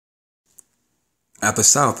At the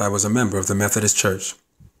South, I was a member of the Methodist Church.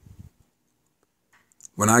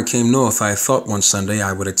 When I came north, I thought one Sunday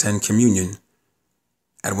I would attend communion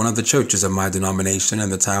at one of the churches of my denomination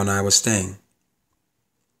in the town I was staying.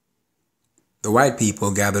 The white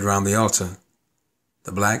people gathered round the altar,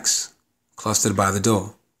 the blacks clustered by the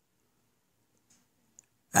door.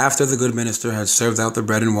 After the good minister had served out the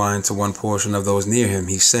bread and wine to one portion of those near him,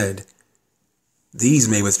 he said, "These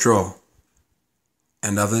may withdraw,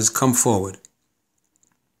 and others come forward."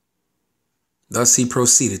 Thus he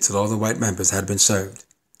proceeded till all the white members had been served.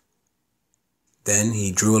 Then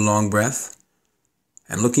he drew a long breath,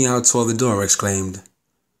 and looking out toward the door exclaimed,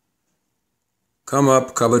 "Come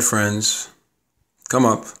up, colored friends, come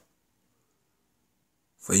up,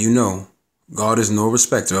 for you know God is no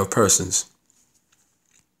respecter of persons."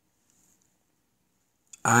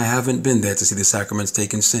 I haven't been there to see the sacraments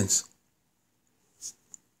taken since.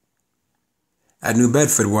 At New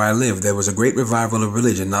Bedford, where I lived, there was a great revival of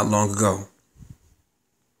religion not long ago.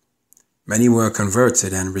 Many were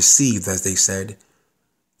converted and received, as they said,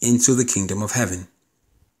 into the kingdom of heaven.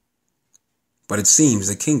 But it seems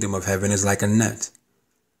the kingdom of heaven is like a net.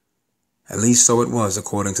 At least so it was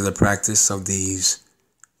according to the practice of these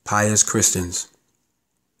pious Christians.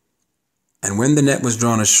 And when the net was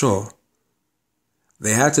drawn ashore,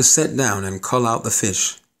 they had to set down and cull out the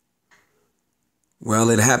fish. Well,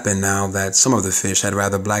 it happened now that some of the fish had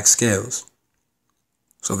rather black scales,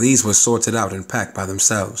 so these were sorted out and packed by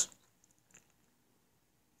themselves.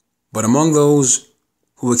 But among those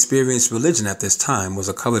who experienced religion at this time was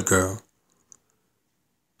a colored girl.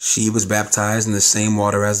 She was baptized in the same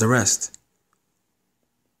water as the rest,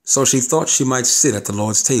 so she thought she might sit at the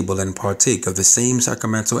Lord's table and partake of the same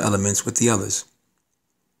sacramental elements with the others.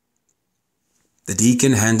 The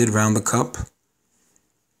deacon handed round the cup,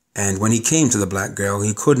 and when he came to the black girl,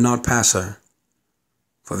 he could not pass her,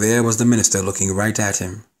 for there was the minister looking right at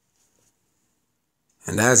him.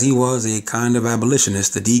 And as he was a kind of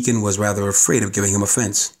abolitionist, the deacon was rather afraid of giving him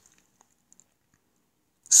offense.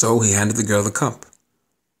 So he handed the girl the cup,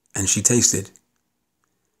 and she tasted.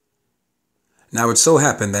 Now it so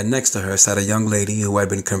happened that next to her sat a young lady who had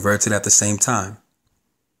been converted at the same time,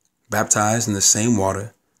 baptized in the same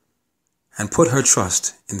water, and put her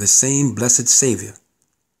trust in the same blessed Savior.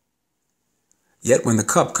 Yet when the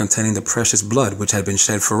cup containing the precious blood which had been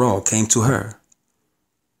shed for all came to her,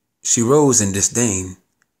 she rose in disdain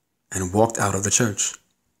and walked out of the church.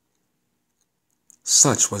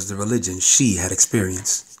 Such was the religion she had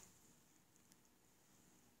experienced.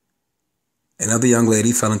 Another young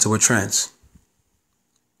lady fell into a trance.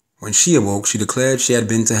 When she awoke, she declared she had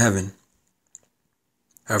been to heaven.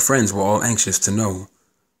 Her friends were all anxious to know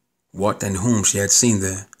what and whom she had seen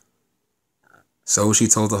there, so she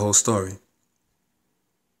told the whole story.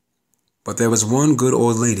 But there was one good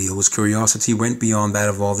old lady whose curiosity went beyond that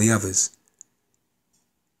of all the others,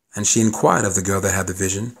 and she inquired of the girl that had the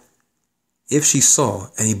vision if she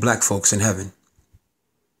saw any black folks in heaven.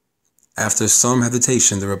 After some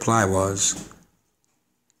hesitation, the reply was,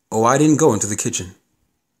 "Oh, I didn't go into the kitchen."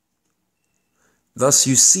 Thus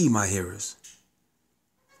you see, my hearers,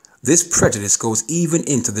 this prejudice goes even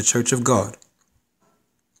into the Church of God,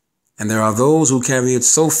 and there are those who carry it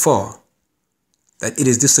so far that it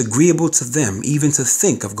is disagreeable to them even to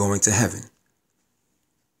think of going to heaven,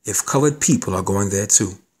 if colored people are going there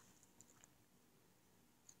too.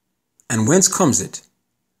 And whence comes it?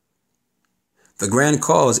 The grand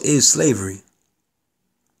cause is slavery,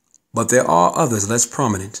 but there are others less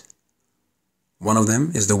prominent. One of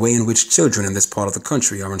them is the way in which children in this part of the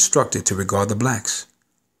country are instructed to regard the blacks.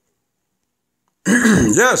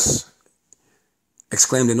 "Yes,"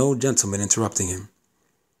 exclaimed an old gentleman, interrupting him.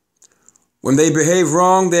 "When they behave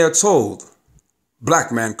wrong, they are told,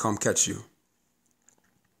 'Black man come catch you.'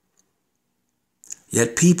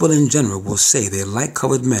 Yet people in general will say they like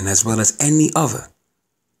colored men as well as any other,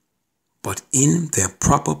 but in their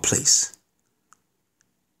proper place.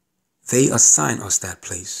 They assign us that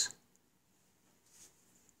place.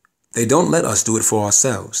 They don't let us do it for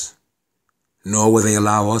ourselves, nor will they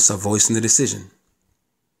allow us a voice in the decision.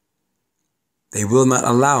 They will not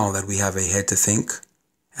allow that we have a head to think,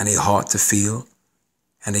 and a heart to feel,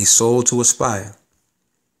 and a soul to aspire.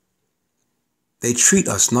 They treat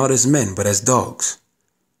us not as men, but as dogs.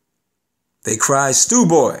 They cry, 'Stew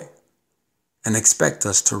boy,' and expect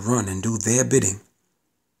us to run and do their bidding.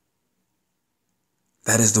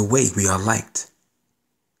 That is the way we are liked.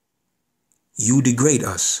 You degrade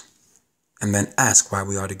us, and then ask why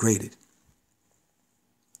we are degraded.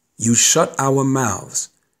 You shut our mouths,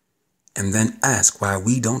 and then ask why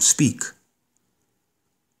we don't speak.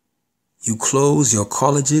 You close your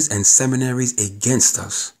colleges and seminaries against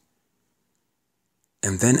us,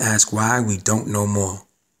 and then ask why we don't know more.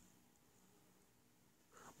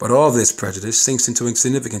 But all this prejudice sinks into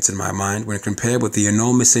insignificance in my mind when compared with the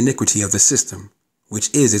enormous iniquity of the system,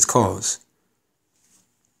 which is its cause.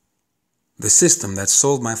 The system that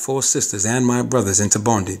sold my 4 sisters and my brothers into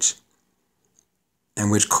bondage, and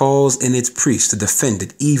which calls in its priests to defend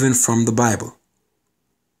it even from the Bible.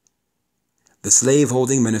 The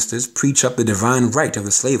slave-holding ministers preach up the divine right of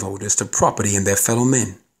the slaveholders to property in their fellow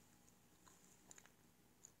men.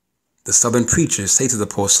 The stubborn preachers say to the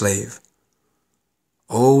poor slave,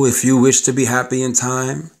 "Oh, if you wish to be happy in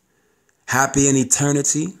time, happy in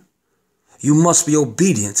eternity, you must be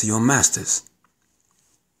obedient to your masters.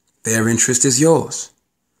 Their interest is yours.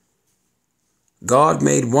 God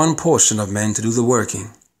made one portion of men to do the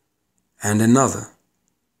working, and another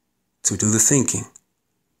to do the thinking."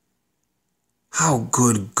 How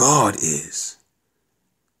good God is!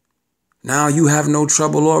 Now you have no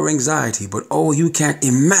trouble or anxiety, but oh, you can't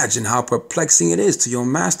imagine how perplexing it is to your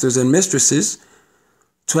masters and mistresses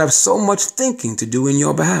to have so much thinking to do in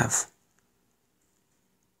your behalf.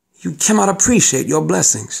 You cannot appreciate your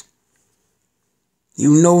blessings.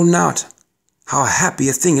 You know not how happy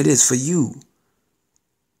a thing it is for you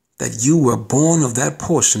that you were born of that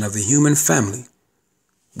portion of the human family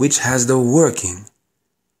which has the working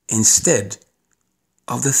instead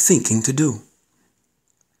of the thinking to do.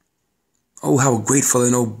 Oh, how grateful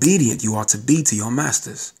and obedient you ought to be to your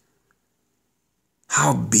masters.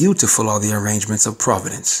 How beautiful are the arrangements of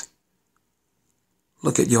providence.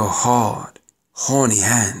 Look at your hard, horny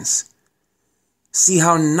hands. See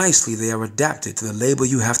how nicely they are adapted to the labor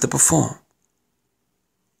you have to perform.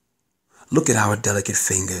 Look at our delicate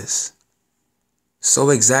fingers, so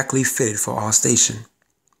exactly fitted for our station.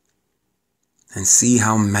 And see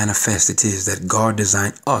how manifest it is that God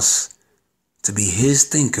designed us to be His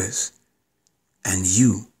thinkers and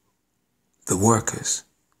you, the workers.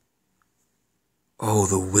 Oh,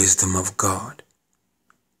 the wisdom of God.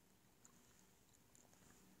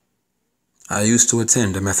 I used to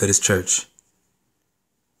attend a Methodist church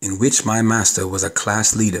in which my master was a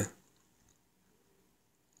class leader.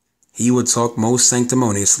 He would talk most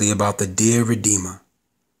sanctimoniously about the dear Redeemer,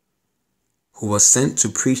 who was sent to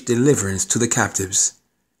preach deliverance to the captives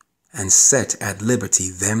and set at liberty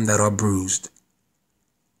them that are bruised.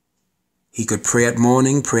 He could pray at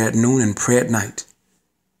morning, pray at noon, and pray at night.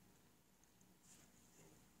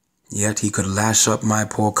 Yet he could lash up my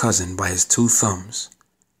poor cousin by his 2 thumbs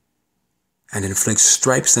and inflict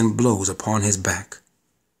stripes and blows upon his back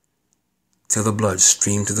till the blood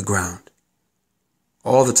streamed to the ground,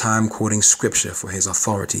 all the time quoting scripture for his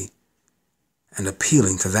authority and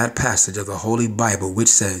appealing to that passage of the Holy Bible which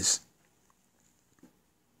says,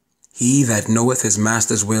 "He that knoweth his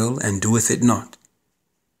master's will and doeth it not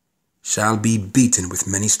shall be beaten with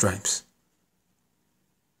many stripes."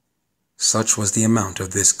 Such was the amount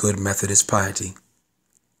of this good Methodist piety.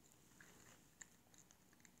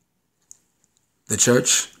 The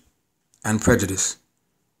Church and Prejudice.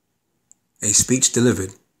 A speech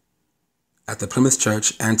delivered at the Plymouth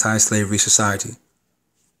Church Anti-Slavery Society,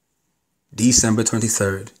 December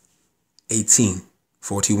 23rd,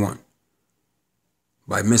 1841,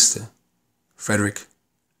 by Mr. Frederick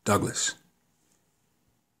Douglass.